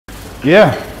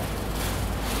Yeah.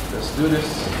 Let's do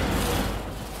this.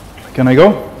 Can I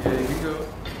go? Yeah, you can go.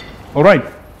 All right.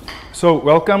 So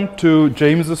welcome to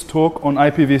James's talk on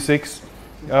IPv6.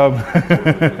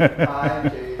 Hi,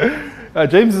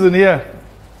 James. James isn't here.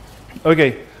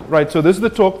 Okay, right. So this is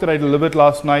the talk that I delivered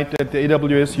last night at the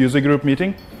AWS user group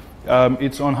meeting.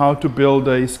 It's on how to build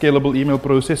a scalable email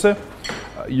processor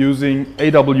using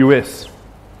AWS.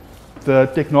 The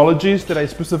technologies that I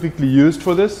specifically used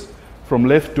for this, from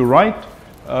left to right,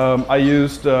 I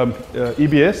used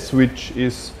EBS, which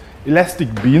is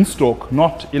Elastic Beanstalk,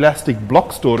 not Elastic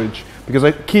Block Storage, because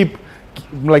I keep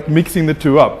like mixing the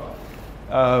two up.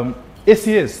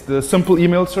 SES, the simple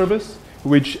email service,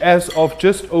 which as of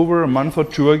just over a month or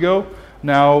two ago,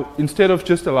 now instead of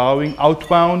just allowing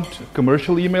outbound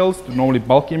commercial emails, normally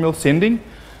bulk email sending,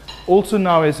 also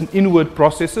now has an inward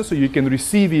processor, so you can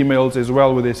receive emails as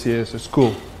well with SES. It's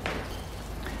cool.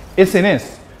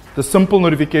 SNS, the simple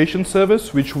notification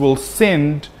service, which will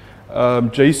send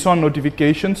JSON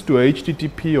notifications to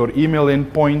HTTP or email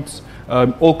endpoints,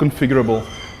 all configurable.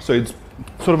 So it's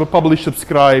sort of a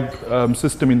publish-subscribe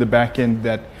system in the back end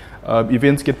that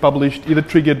events get published, either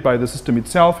triggered by the system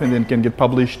itself and then can get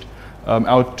published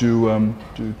out to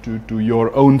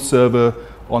your own server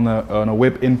on a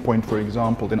web endpoint, for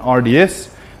example. Then RDS,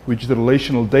 which is the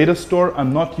relational data store.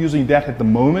 I'm not using that at the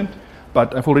moment,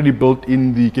 but I've already built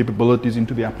in the capabilities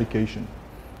into the application.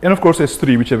 And of course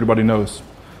S3, which everybody knows.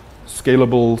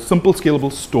 Scalable, simple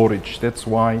scalable storage. That's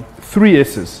why 3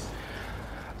 S's.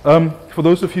 For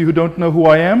those of you who don't know who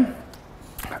I am,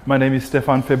 my name is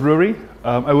Stephan February.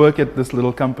 I work at this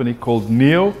little company called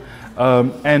Neo,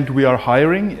 and we are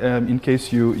hiring, in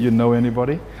case you know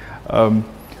anybody.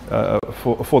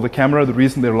 For the camera, the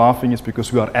reason they're laughing is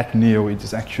because we are at Neo. It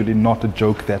is actually not a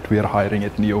joke that we are hiring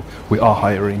at Neo. We are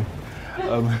hiring.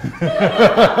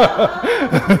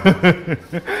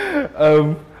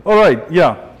 All right,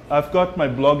 yeah. I've got my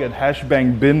blog at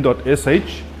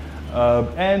hashbangbin.sh,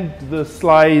 and the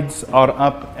slides are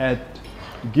up at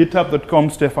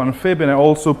github.com/StephanFeb, and I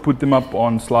also put them up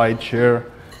on SlideShare.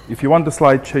 If you want the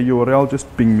SlideShare URL, just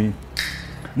ping me.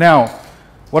 Now,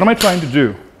 what am I trying to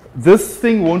do? This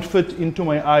thing won't fit into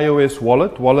my iOS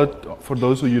wallet. Wallet, for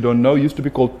those who you don't know, used to be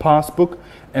called Passbook,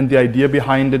 and the idea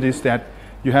behind it is that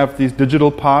you have these digital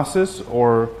passes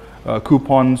or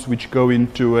coupons which go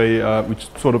into a which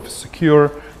sort of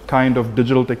secure kind of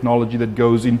digital technology that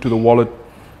goes into the wallet,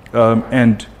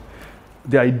 and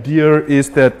the idea is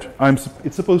that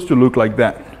it's supposed to look like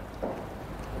that.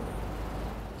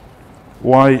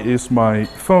 Why is my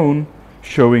phone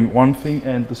showing one thing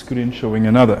and the screen showing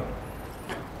another?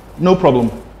 No problem.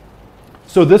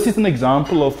 So this is an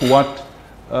example of what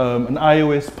an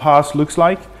iOS pass looks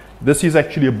like. This is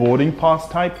actually a boarding pass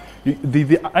type.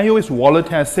 The iOS wallet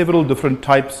has several different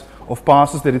types of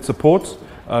passes that it supports.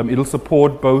 It'll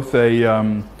support both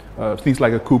things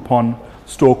like a coupon,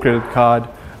 store credit card,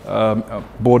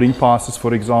 boarding passes,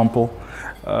 for example.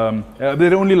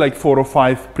 There are only like 4 or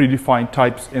 5 predefined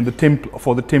types in the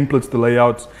for the templates, the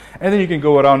layouts, and then you can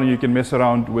go around and you can mess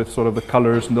around with sort of the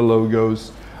colors and the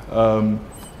logos, but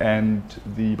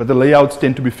the layouts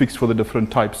tend to be fixed for the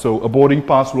different types. So a boarding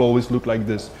pass will always look like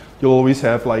this. You'll always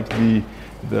have like the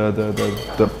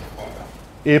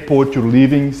airport you're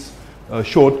leaving,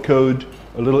 short code,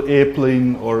 a little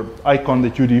airplane or icon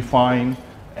that you define,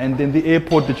 and then the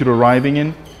airport that you're arriving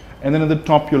in. And then at the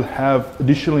top, you'll have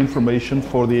additional information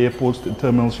for the airports, the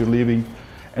terminals you're leaving,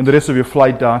 and the rest of your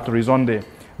flight data is on there.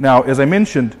 Now, as I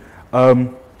mentioned,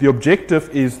 the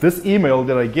objective is this email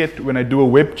that I get when I do a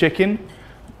web check-in.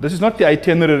 This is not the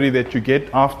itinerary that you get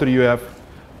after you have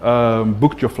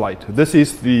booked your flight. This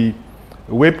is the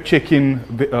web check-in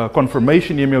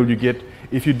confirmation email you get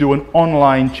if you do an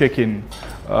online check-in.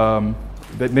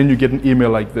 Then you get an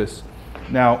email like this.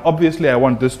 Now, obviously, I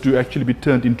want this to actually be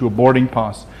turned into a boarding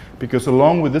pass, because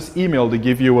along with this email, they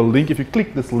give you a link. If you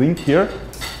click this link here,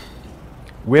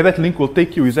 where that link will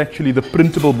take you is actually the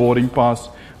printable boarding pass,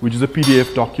 which is a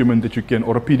PDF document that you can,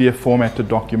 or a PDF formatted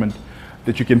document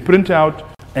that you can print out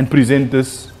and present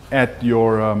this at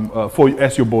your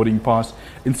as your boarding pass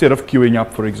instead of queuing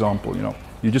up, for example.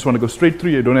 You just want to go straight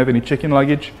through. You don't have any check-in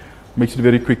luggage. Makes it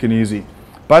very quick and easy.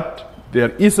 But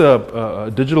there is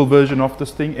a digital version of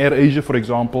this thing. AirAsia, for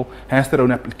example, has their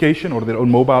own application or their own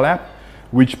mobile app,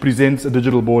 which presents a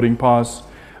digital boarding pass,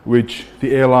 which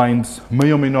the airlines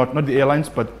may or may not the airlines,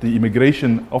 but the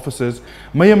immigration officers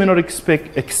may or may not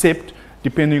accept,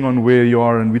 depending on where you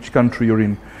are and which country you're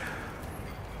in.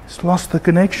 It's lost the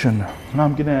connection. Now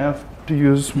I'm going to have to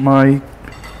use my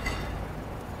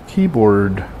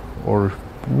keyboard, or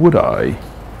would I?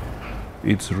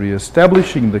 It's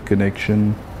re-establishing the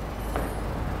connection.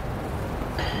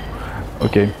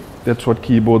 Okay, that's what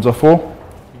keyboards are for.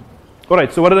 All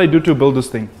right, so what did I do to build this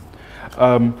thing?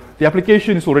 The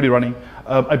application is already running.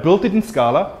 I built it in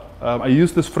Scala. I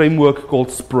used this framework called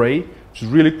Spray, which is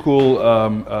really cool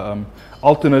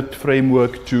alternate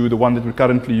framework to the one that we're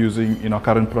currently using in our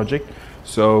current project.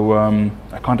 So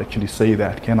I can't actually say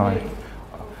that, can I?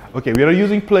 Okay, we're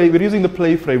using the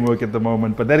Play framework at the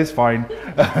moment, but that is fine.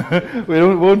 We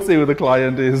won't say who the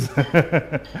client is.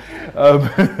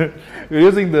 We're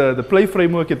using the Play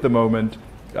framework at the moment.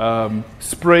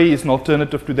 Spray is an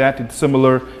alternative to that. It's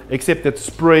similar, except that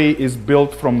Spray is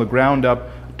built from the ground up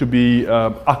to be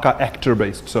akka actor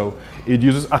based. So it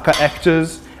uses akka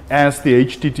actors as the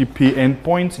HTTP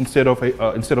endpoints instead of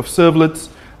servlets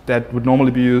that would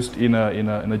normally be used in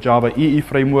a Java EE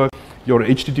framework. Your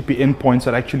HTTP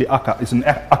endpoints are actually akka. It's an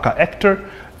akka actor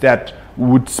that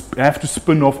would have to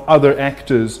spin off other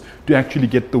actors to actually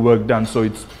get the work done. So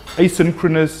it's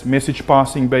asynchronous, message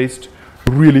passing based,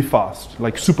 really fast,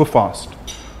 like super fast.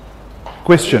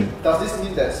 Question? Does this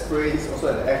mean that Spray is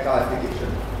also an akka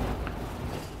application?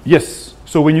 Yes.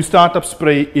 So when you start up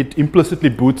Spray, it implicitly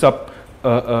boots up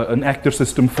an actor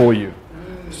system for you.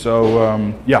 So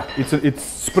yeah, it's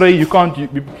Spray. You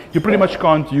pretty much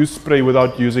can't use Spray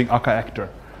without using akka actor.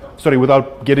 Sorry,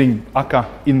 without getting akka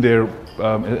in there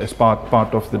as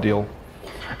part of the deal.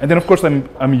 And then of course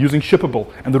I'm using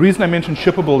shippable. And the reason I mentioned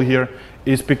shippable here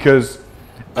is because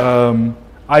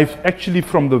I've actually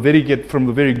from the very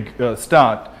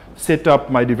start set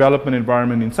up my development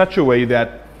environment in such a way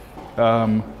that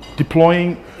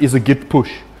deploying is a git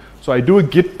push. So I do a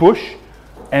git push.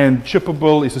 And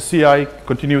shippable is a CI,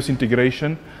 continuous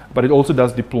integration, but it also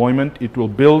does deployment. It will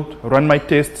build, run my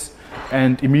tests,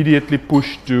 and immediately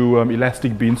push to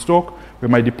Elastic Beanstalk, where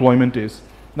my deployment is.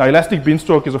 Now, Elastic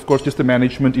Beanstalk is, of course, just a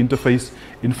management interface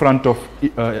in front of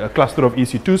a cluster of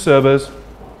EC2 servers.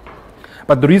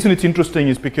 But the reason it's interesting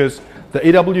is because the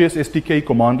AWS SDK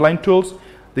command line tools,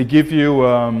 they give you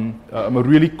a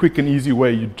really quick and easy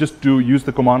way. You just use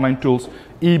the command line tools,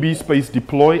 EB space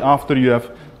deploy after you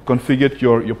have configured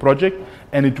your project,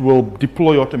 and it will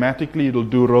deploy automatically. It'll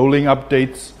do rolling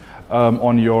updates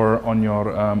on your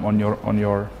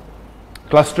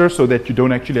cluster so that you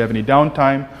don't actually have any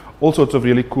downtime. All sorts of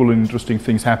really cool and interesting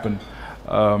things happen.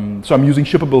 So I'm using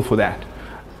shippable for that.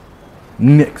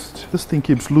 Next, this thing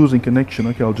keeps losing connection.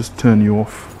 Okay, I'll just turn you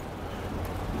off.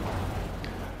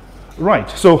 Right.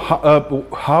 So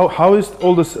how is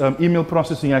all this email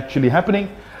processing actually happening?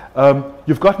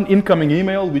 You've got an incoming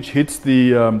email which hits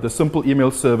the simple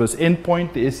email service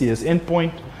endpoint, the SES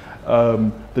endpoint.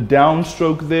 The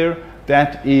downstroke there,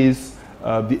 that is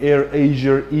the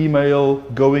AirAsia email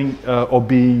going or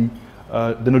being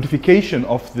the notification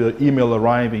of the email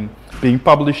arriving, being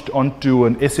published onto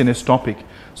an SNS topic.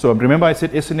 So remember I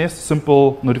said SNS,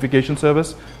 simple notification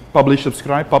service, publish,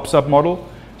 subscribe, pub/sub model.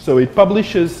 So it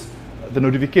publishes the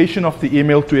notification of the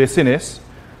email to SNS.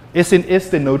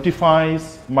 SNS then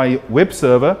notifies my web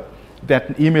server that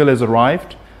an email has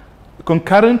arrived.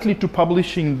 Concurrently to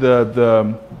publishing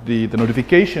the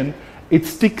notification, it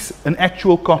sticks an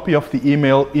actual copy of the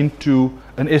email into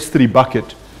an S3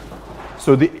 bucket.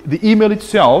 So the email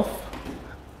itself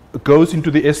goes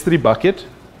into the S3 bucket,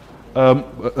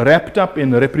 wrapped up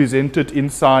and represented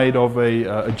inside of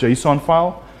a JSON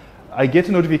file. I get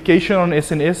a notification on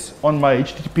SNS on my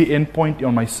HTTP endpoint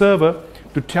on my server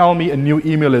to tell me a new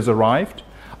email has arrived.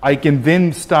 I can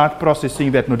then start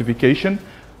processing that notification,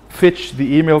 fetch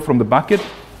the email from the bucket,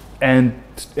 and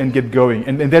get going.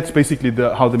 And that's basically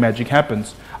how the magic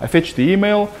happens. I fetch the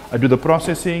email, I do the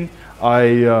processing,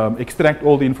 I extract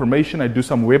all the information, I do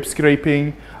some web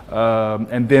scraping,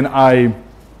 and then I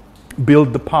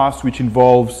build the pass, which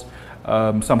involves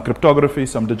some cryptography,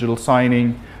 some digital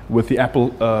signing with the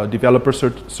Apple developer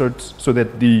certs, so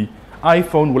that the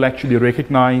iPhone will actually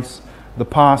recognize the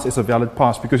pass as a valid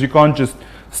pass, because you can't just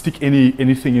stick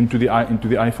anything into the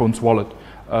iPhone's wallet.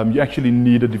 You actually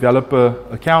need a developer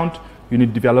account, you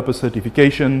need developer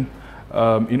certification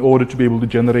in order to be able to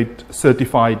generate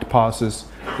certified passes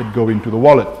that go into the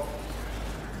wallet.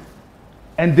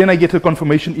 And then I get a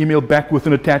confirmation email back with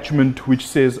an attachment which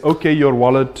says, okay, your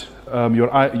wallet,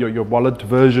 your wallet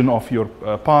version of your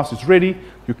pass is ready.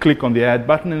 You click on the add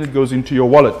button and it goes into your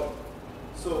wallet.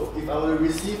 So if I will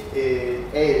receive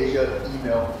an AirAsia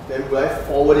email, then will I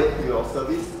forward it to your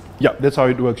service? Yeah, that's how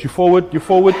it works. You forward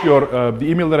your the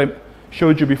email that I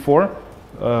showed you before,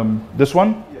 this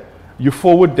one. Yeah. You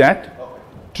forward that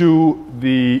to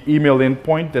the email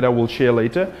endpoint that I will share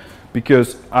later,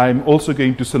 because I'm also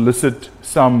going to solicit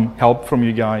some help from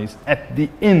you guys at the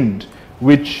end,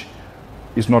 which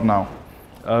is not now.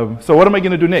 So what am I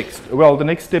going to do next? Well, the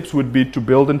next steps would be to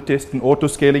build and test an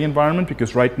auto-scaling environment,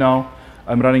 because right now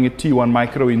I'm running a T1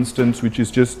 micro instance, which is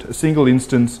just a single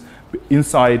instance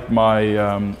inside my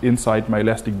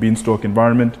Elastic Beanstalk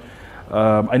environment.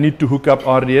 I need to hook up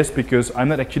RDS because I'm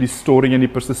not actually storing any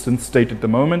persistent state at the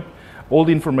moment. All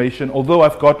the information, although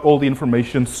I've got all the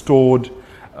information stored,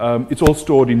 it's all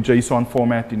stored in JSON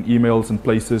format in emails and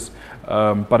places,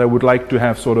 but I would like to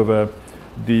have sort of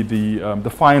the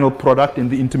final product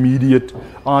and the intermediate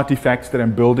artifacts that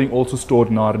I'm building also stored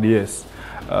in RDS.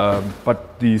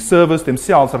 But the servers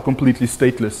themselves are completely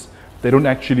stateless. They don't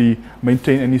actually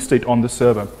maintain any state on the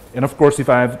server. And of course, if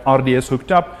I have RDS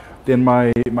hooked up, then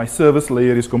my service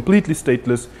layer is completely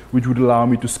stateless, which would allow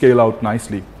me to scale out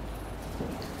nicely.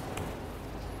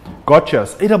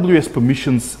 Gotchas. AWS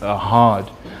permissions are hard.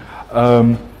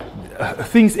 Well,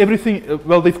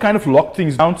 they've kind of locked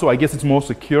things down, so I guess it's more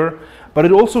secure. But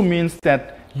it also means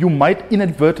that you might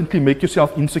inadvertently make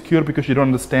yourself insecure because you don't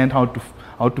understand how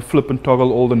to flip and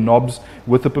toggle all the knobs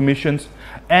with the permissions.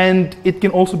 And it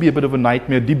can also be a bit of a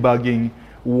nightmare debugging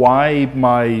why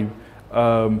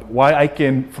I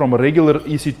can, from a regular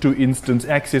EC2 instance,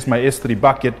 access my S3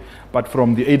 bucket, but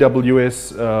from the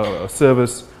AWS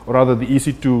service, or rather the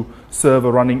EC2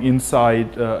 server running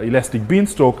inside Elastic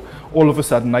Beanstalk, all of a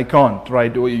sudden I can't,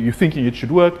 right? Or you're thinking it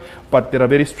should work, but there are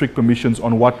very strict permissions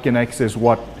on what can access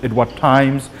what at what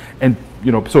times. And,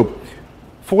 so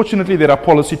fortunately there are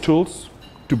policy tools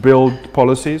to build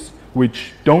policies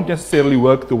which don't necessarily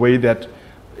work the way that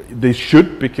they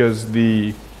should, because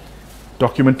the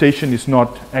documentation is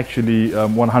not actually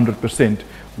 100%,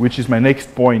 which is my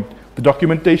next point. The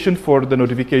documentation for the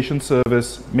notification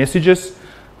service messages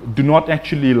do not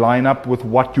actually line up with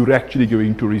what you're actually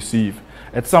going to receive.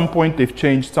 At some point, they've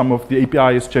changed some of the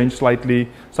API has changed slightly,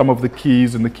 some of the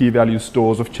keys and the key value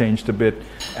stores have changed a bit,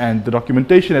 and the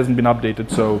documentation hasn't been updated,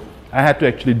 so I had to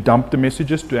actually dump the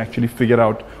messages to actually figure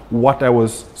out what I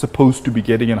was supposed to be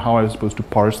getting and how I was supposed to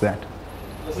parse that.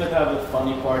 Doesn't it have a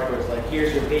funny part where it's like,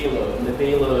 here's your payload, and the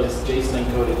payload is JSON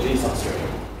encoded JSON string.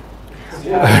 So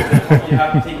you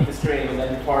have to take the string and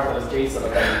then parse it as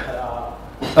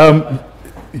JSON.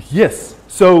 Yes.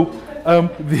 So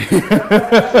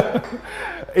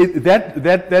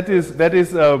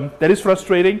that is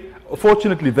frustrating.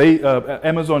 Fortunately,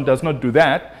 Amazon does not do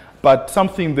that. But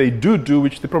something they do,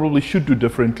 which they probably should do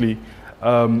differently,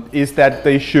 is that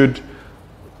they should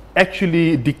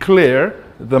actually declare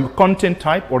the content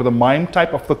type or the MIME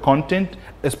type of the content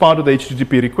as part of the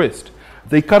HTTP request.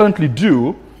 They currently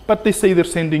do, but they say they're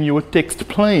sending you a text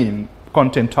plain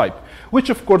content type,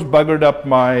 which of course buggered up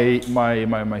my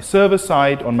server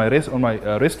side on my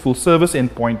RESTful service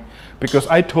endpoint, because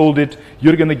I told it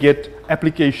you're going to get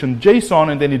application JSON,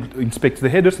 and then it inspects the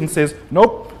headers and says,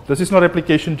 nope, this is not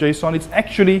application JSON, it's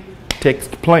actually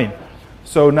text plain.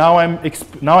 So now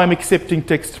I'm accepting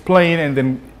text plain and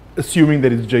then assuming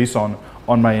that it's JSON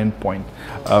on my endpoint.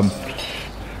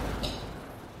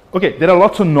 Okay, there are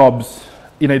lots of knobs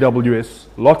in AWS,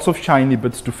 lots of shiny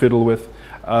bits to fiddle with.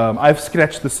 I've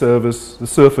scratched the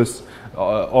surface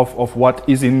of what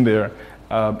is in there,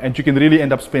 and you can really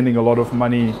end up spending a lot of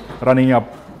money running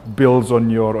up bills on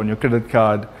your credit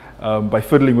card by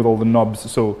fiddling with all the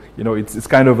knobs. So it's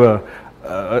kind of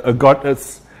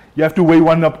you have to weigh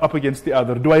one up against the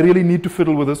other. Do I really need to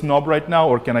fiddle with this knob right now,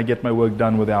 or can I get my work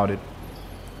done without it?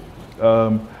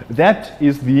 That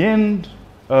is the end.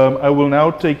 I will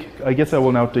now take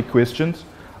questions.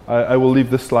 I will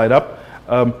leave this slide up.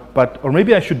 Or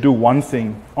maybe I should do one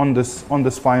thing on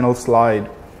this final slide.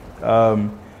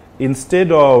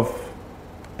 Instead of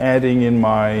adding in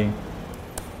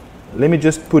let me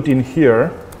just put in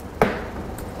here.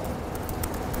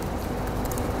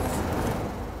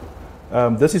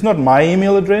 This is not my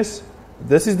email address.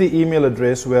 This is the email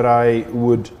address where I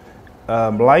would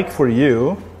like for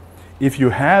you, if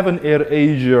you have an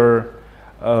AirAsia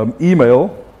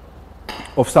email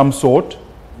of some sort,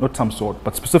 not some sort,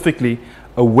 but specifically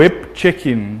a web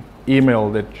check-in email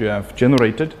that you have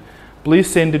generated, please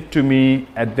send it to me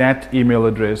at that email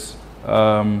address.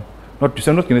 I'm not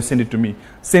going to send it to me.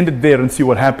 Send it there and see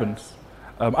what happens.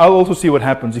 I'll also see what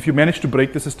happens. If you manage to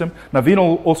break the system, Naveen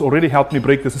also already helped me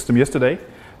break the system yesterday,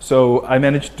 so I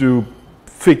managed to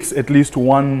fix at least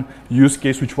one use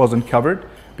case which wasn't covered,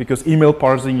 because email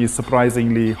parsing is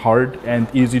surprisingly hard and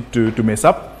easy to mess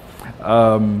up.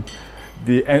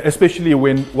 Especially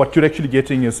when what you're actually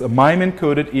getting is a MIME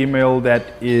encoded email that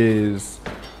is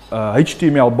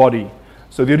HTML body.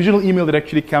 So the original email that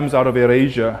actually comes out of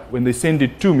AirAsia, when they send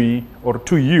it to me or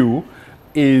to you,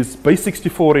 is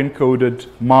base64 encoded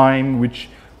MIME, which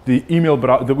the email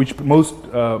which most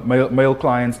mail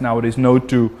clients nowadays know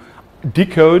to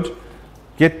decode,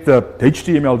 get the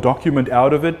HTML document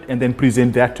out of it, and then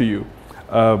present that to you.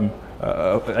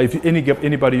 If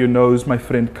anybody who knows my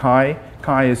friend Kai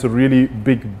is a really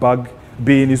big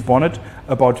bee in his bonnet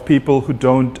about people who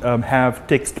don't have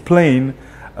text plain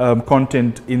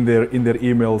content in their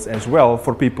emails as well,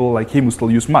 for people like him who still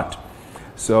use MUT.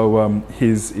 So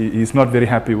he's not very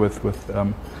happy with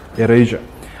erasure.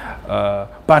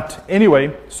 But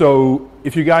anyway, so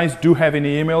if you guys do have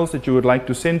any emails that you would like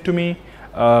to send to me,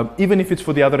 even if it's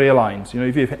for the other airlines,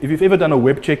 if you've ever done a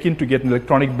web check-in to get an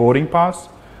electronic boarding pass,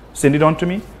 send it on to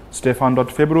me,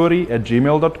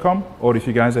 stephan.february@gmail.com, or if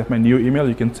you guys have my new email,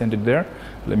 you can send it there.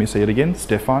 Let me say it again,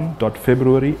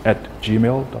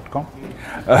 stephan.february@gmail.com.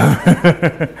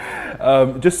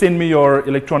 Just send me your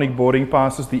electronic boarding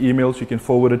passes, the emails, you can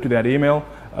forward it to that email,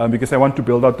 because I want to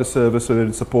build out the service so that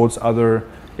it supports other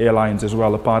airlines as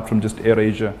well, apart from just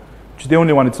AirAsia, which is the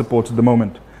only one it supports at the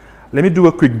moment. Let me do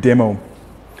a quick demo.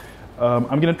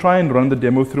 I'm going to try and run the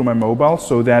demo through my mobile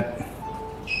so that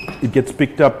it gets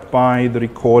picked up by the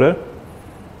recorder.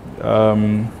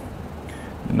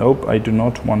 Nope, I do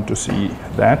not want to see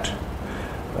that.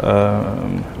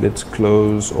 Let's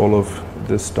close all of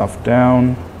this stuff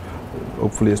down.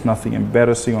 Hopefully there's nothing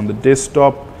embarrassing on the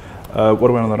desktop. What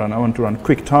do I want to run? I want to run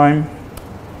QuickTime.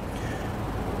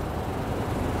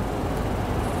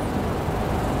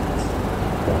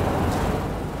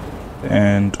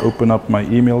 And open up my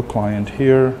email client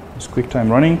here. Is QuickTime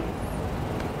running?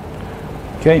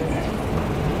 Okay.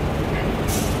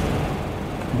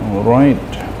 All right.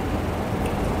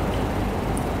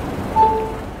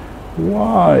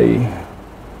 Why?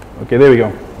 Okay, there we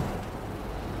go.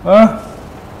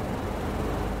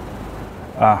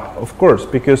 Of course,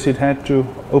 because it had to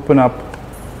open up.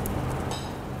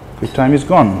 QuickTime is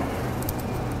gone.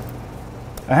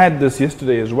 I had this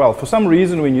yesterday as well. For some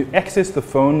reason, when you access the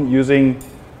phone using,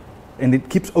 and it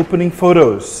keeps opening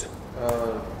photos.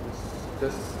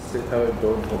 Just say how it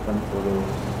don't open photos.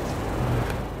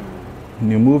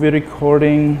 New movie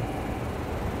recording.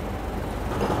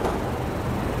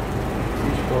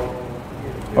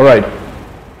 All right.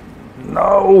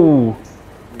 No,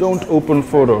 don't open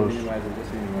photos.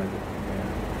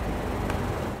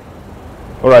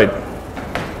 All right.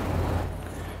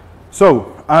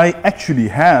 So I actually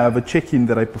have a check-in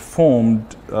that I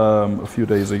performed a few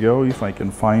days ago, if I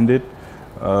can find it.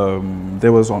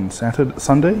 There was on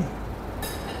Sunday,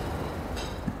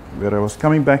 where I was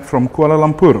coming back from Kuala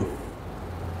Lumpur.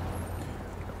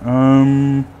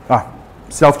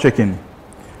 Self-check-in.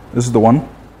 This is the one.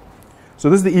 So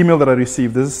this is the email that I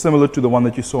received. This is similar to the one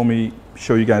that you saw me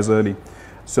show you guys early.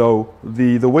 So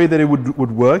the way that it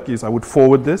would work is I would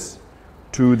forward this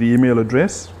to the email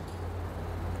address,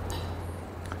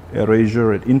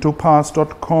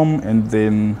 erasure@intopass.com, and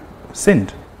then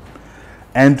send.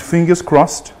 And fingers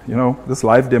crossed, this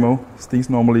live demo, things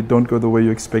normally don't go the way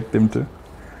you expect them to.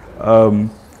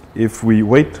 If we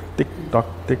wait, tick tock,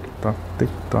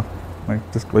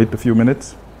 just wait a few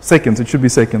minutes. Seconds, it should be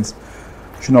seconds.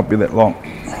 Should not be that long.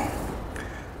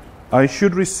 I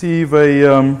should receive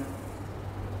any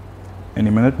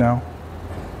minute now.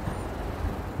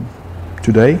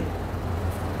 Today.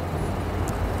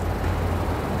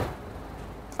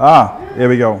 There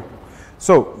we go.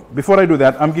 So before I do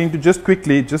that, I'm going to just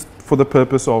quickly, just for the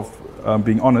purpose of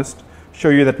being honest, show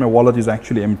you that my wallet is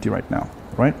actually empty right now,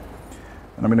 right?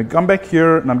 And I'm going to come back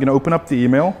here and I'm going to open up the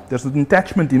email. There's an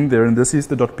attachment in there, and this is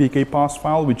the .pkpass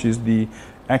file, which is the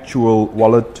actual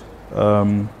wallet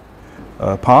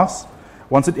pass.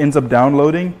 Once it ends up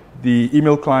downloading, the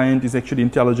email client is actually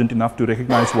intelligent enough to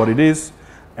recognize what it is,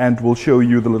 and will show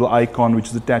you the little icon which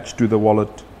is attached to the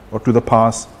wallet or to the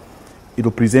pass.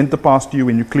 It'll present the pass to you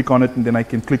when you click on it, and then I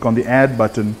can click on the add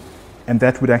button, and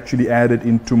that would actually add it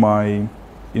into my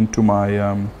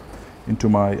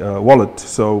wallet.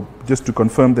 So just to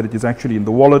confirm that it is actually in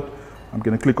the wallet, I'm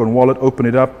going to click on wallet, open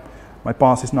it up. My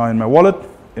pass is now in my wallet,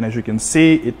 and as you can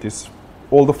see, it is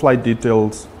all the flight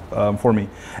details for me.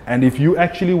 And if you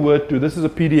actually were to, this is a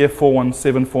PDF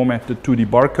 417 formatted 2D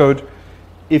barcode.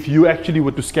 If you actually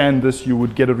were to scan this, you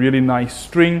would get a really nice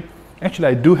string. Actually,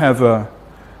 I do have a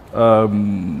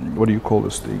what do you call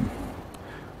this thing?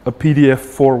 A PDF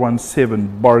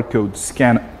 417 barcode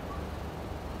scanner.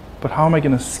 But how am I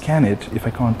going to scan it if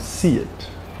I can't see it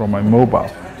from my mobile?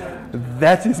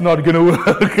 That is not going to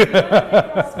work.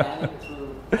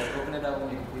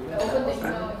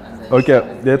 Okay,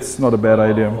 that's not a bad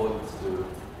idea.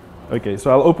 Okay,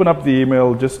 so I'll open up the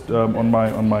email just on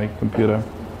my computer.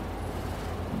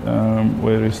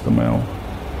 Where is the mail?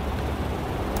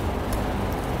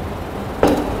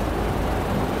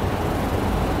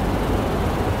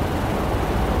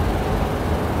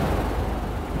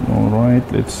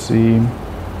 right, let's see.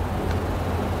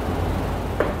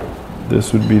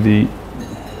 This would be the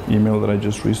email that I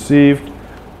just received.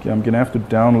 Okay, I'm going to have to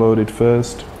download it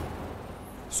first.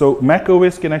 So Mac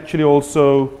OS can actually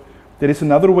also, there is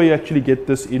another way to actually get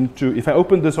this into, if I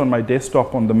open this on my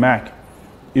desktop on the Mac,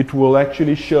 it will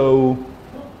actually show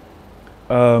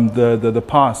the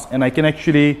pass, and I can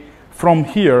actually, from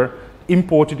here,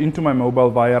 import it into my mobile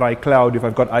via iCloud. If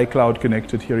I've got iCloud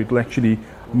connected here, it will actually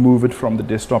move it from the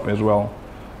desktop as well.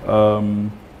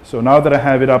 So now that I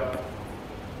have it up,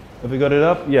 have we got it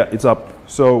up? Yeah, it's up.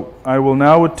 So I will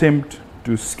now attempt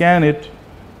to scan it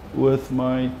with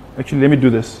my, actually let me do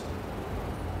this.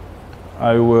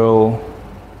 I will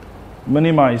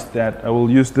minimize that. I will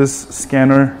use this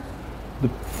scanner, the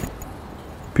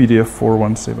PDF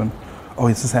 417. Oh,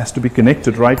 this has to be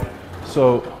connected, right?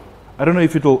 So I don't know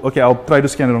if it'll, okay, I'll try to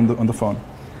scan it on the phone,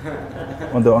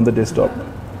 on the desktop.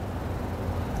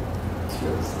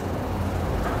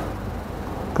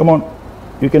 Come on,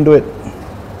 you can do it.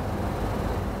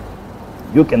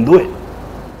 You can do it.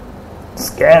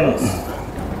 Scan.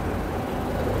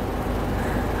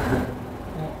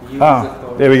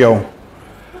 There we go.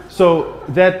 So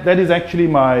that is actually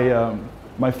my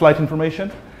my flight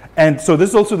information, and so this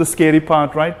is also the scary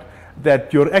part, right?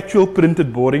 That your actual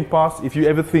printed boarding pass, if you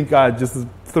ever think, just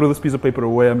throw this piece of paper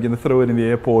away, I'm going to throw it in the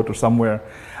airport or somewhere,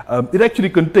 it actually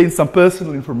contains some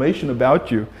personal information about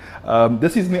you.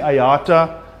 This is the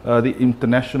IATA, the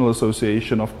International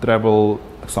Association of Travel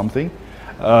something.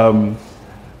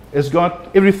 It's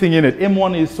got everything in it.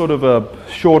 M1 is sort of a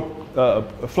short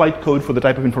flight code for the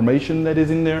type of information that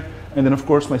is in there. And then, of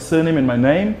course, my surname and my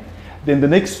name. Then the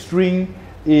next string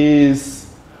is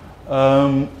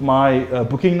my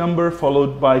booking number,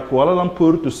 followed by Kuala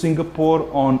Lumpur to Singapore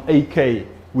on AK,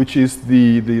 which is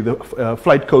the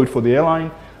flight code for the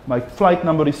airline. My flight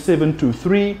number is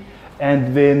 723.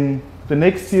 And then the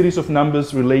next series of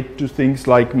numbers relate to things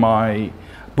like my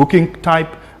booking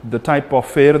type, the type of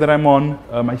fare that I'm on.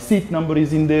 My seat number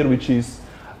is in there, which is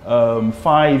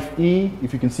 5E.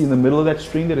 If you can see in the middle of that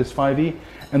string, there is 5E.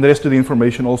 And the rest of the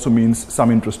information also means some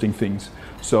interesting things.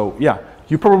 So yeah,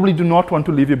 you probably do not want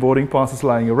to leave your boarding passes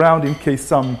lying around in case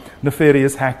some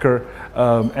nefarious hacker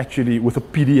actually with a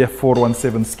PDF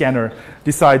 417 scanner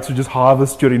decides to just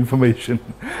harvest your information.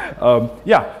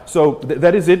 Yeah, so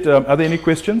that is it. Are there any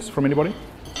questions from anybody?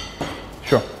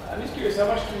 Sure. I'm just curious, how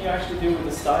much can you actually do with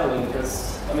the styling?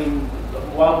 Because, I mean,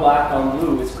 while black on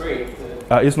blue is great.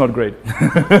 It's not great.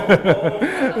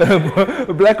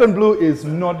 Black on blue is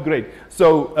not great.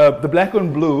 So the black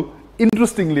on blue,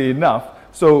 interestingly enough,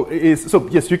 so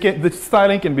yes, you can. The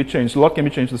styling can be changed. A lot can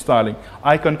be changed. The styling,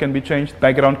 icon can be changed.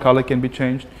 Background color can be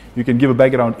changed. You can give a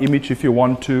background image if you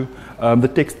want to. The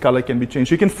text color can be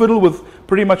changed. You can fiddle with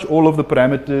pretty much all of the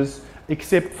parameters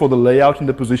except for the layout and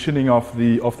the positioning of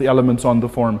the elements on the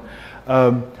form.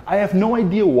 I have no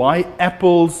idea why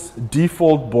Apple's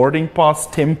default boarding pass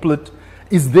template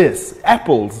is this.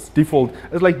 Apple's default.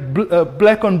 It's like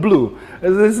black on blue.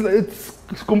 It's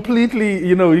completely,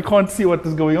 you can't see what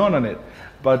is going on it.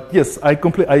 But yes, I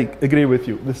agree with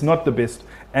you. It's not the best.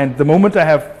 And the moment I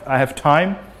have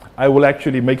time, I will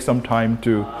actually make some time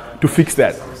to fix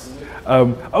that.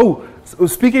 So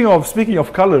speaking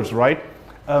of colors, right?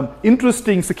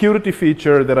 Interesting security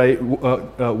feature that I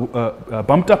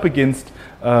bumped up against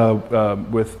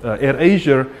with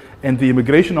AirAsia and the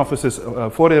immigration officers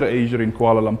for AirAsia in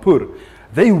Kuala Lumpur.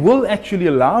 They will actually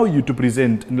allow you to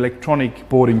present an electronic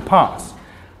boarding pass,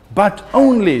 but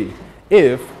only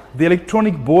if the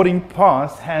electronic boarding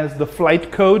pass has the flight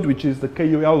code, which is the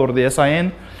KUL or the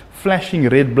SIN, flashing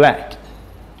red-black.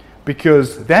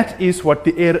 Because that is what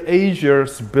the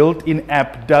AirAsia's built-in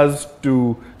app does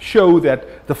to show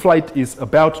that the flight is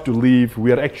about to leave.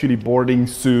 We are actually boarding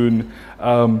soon.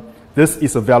 This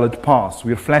is a valid pass.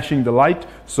 We're flashing the light,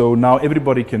 so now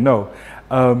everybody can know.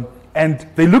 And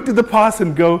they looked at the pass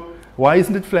and go, why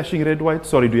isn't it flashing red, white?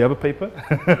 Sorry, do you have a paper?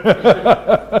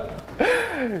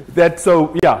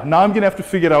 So yeah, now I'm going to have to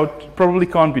figure out, probably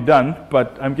can't be done,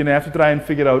 but I'm going to have to try and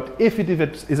figure out if it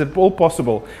is at all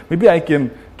possible. Maybe I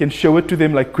can show it to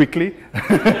them like quickly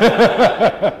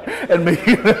and make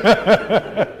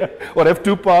or have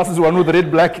two passes, one with red,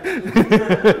 black.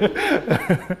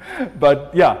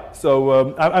 But yeah,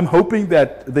 so I'm hoping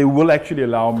that they will actually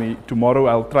allow me tomorrow.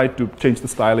 I'll try to change the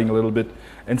styling a little bit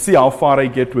and see how far I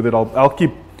get with it. I'll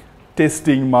keep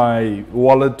testing my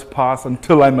wallet pass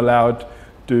until I'm allowed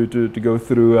to go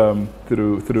through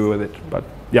with it. But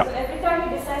yeah. So every time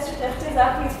he decides to test his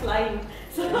app, he's flying.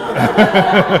 So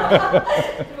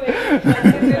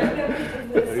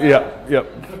yeah.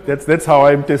 That's how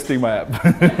I'm testing my app.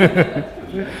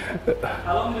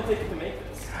 How long did it take you to make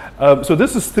this? So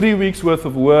this is 3 weeks worth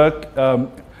of work,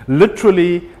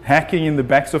 literally hacking in the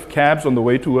backs of cabs on the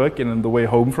way to work and on the way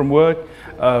home from work,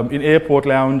 in airport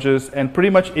lounges, and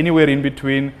pretty much anywhere in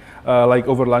between, like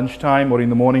over lunchtime or in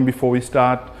the morning before we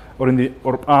start,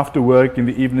 or after work in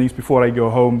the evenings before I go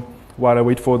home, while I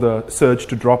wait for the surge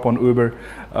to drop on Uber.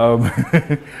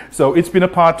 So it's been a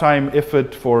part-time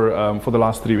effort for the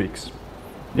last 3 weeks.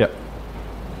 Yeah.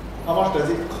 How much does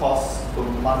it cost per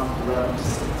month to run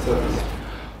this service?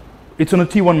 It's on a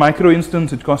T1 micro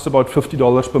instance. It costs about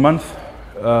 $50 per month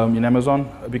in Amazon,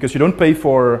 because you don't pay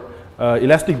for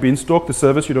Elastic Beanstalk, the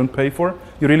service you don't pay for.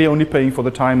 You're really only paying for the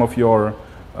time of your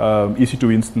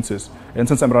EC2 instances. And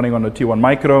since I'm running on a T1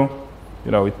 micro,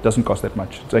 you know, it doesn't cost that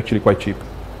much. It's actually quite cheap.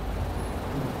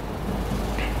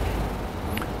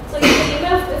 So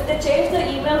if they change the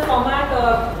email format,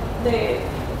 or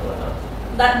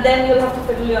then you'll have to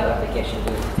fiddle your application.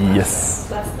 Yes.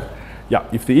 That's the. Yeah,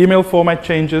 if the email format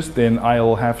changes, then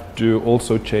I'll have to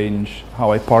also change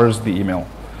how I parse the email.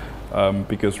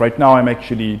 Because right now I'm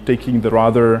actually taking the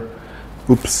rather,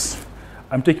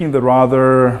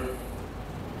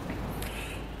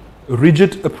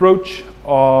 rigid approach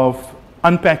of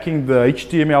unpacking the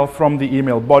HTML from the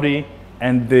email body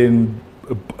and then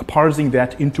parsing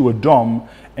that into a DOM,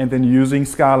 and then using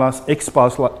Scala's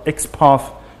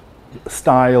XPath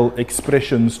style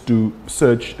expressions to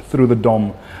search through the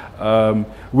DOM,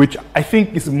 which I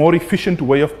think is a more efficient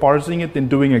way of parsing it than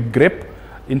doing a grep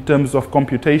in terms of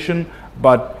computation,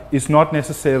 but it's not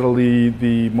necessarily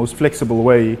the most flexible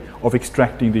way of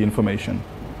extracting the information.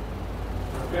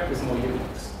 Grep is more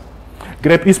Unix.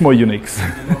 Grep is more Unix.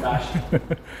 More bashy.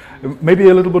 Maybe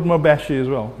a little bit more bashy as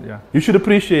well. Yeah, you should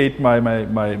appreciate my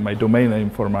domain name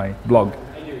for my blog.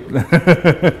 I do. I'm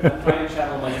trying to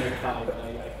channel my inner Kai, but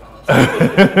I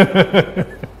can't.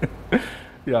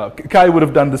 Yeah, Kai would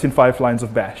have done this in 5 lines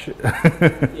of bash. Yeah,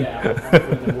 it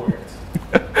wouldn't have worked.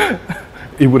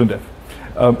 It wouldn't have.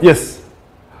 Yes.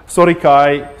 Sorry,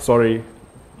 Kai. Sorry.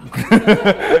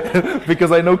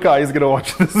 Because I know Kai is going to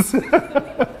watch this. It's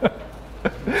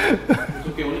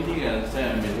okay, only thing I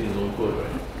understand is his own code,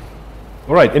 right?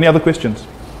 All right, any other questions?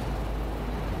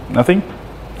 Nothing?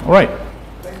 All right.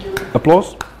 Thank you.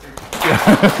 Applause.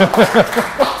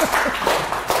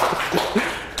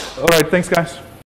 All right, thanks, guys.